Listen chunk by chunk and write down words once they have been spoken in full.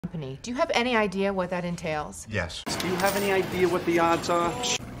Do you have any idea what that entails? Yes. Do you have any idea what the odds are?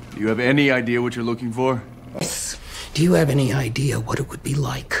 Do you have any idea what you're looking for? Do you have any idea what it would be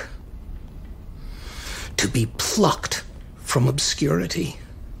like to be plucked from obscurity,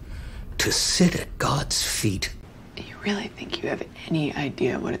 to sit at God's feet? You really think you have any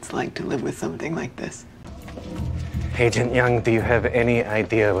idea what it's like to live with something like this? Agent Young, do you have any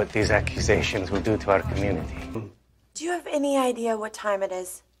idea what these accusations will do to our community? Do you have any idea what time it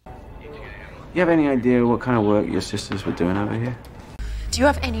is? You have any idea what kind of work your sisters were doing over here? Do you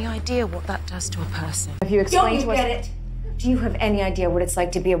have any idea what that does to a person? Have you explained Don't you get it? Do you have any idea what it's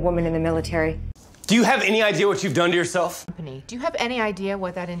like to be a woman in the military? Do you have any idea what you've done to yourself? Do you have any idea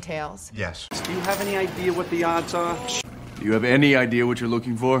what that entails? Yes. Do you have any idea what the odds are? Do you have any idea what you're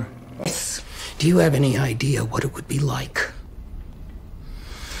looking for? Do you have any idea what it would be like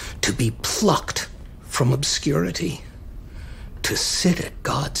to be plucked from obscurity, to sit at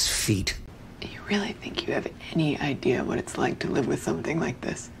God's feet? You really think you have any idea what it's like to live with something like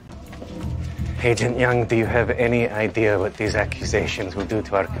this? Agent Young, do you have any idea what these accusations will do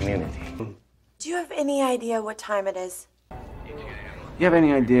to our community? Do you have any idea what time it is? You have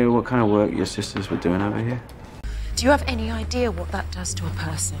any idea what kind of work your sisters were doing over here? Do you have any idea what that does to a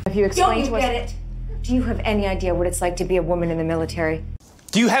person? Have you explained Don't you get it? Do you have any idea what it's like to be a woman in the military?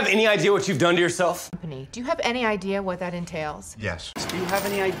 Do you have any idea what you've done to yourself? Do you have any idea what that entails? Yes. Do you have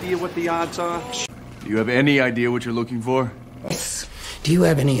any idea what the odds are? Do you have any idea what you're looking for? Do you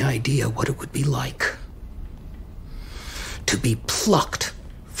have any idea what it would be like to be plucked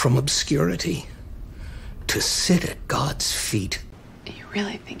from obscurity, to sit at God's feet? You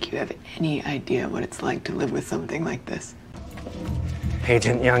really think you have any idea what it's like to live with something like this?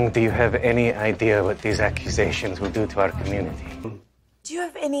 Agent Young, do you have any idea what these accusations will do to our community? Do you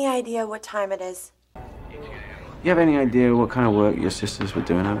have any idea what time it is? You have any idea what kind of work your sisters were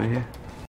doing over here?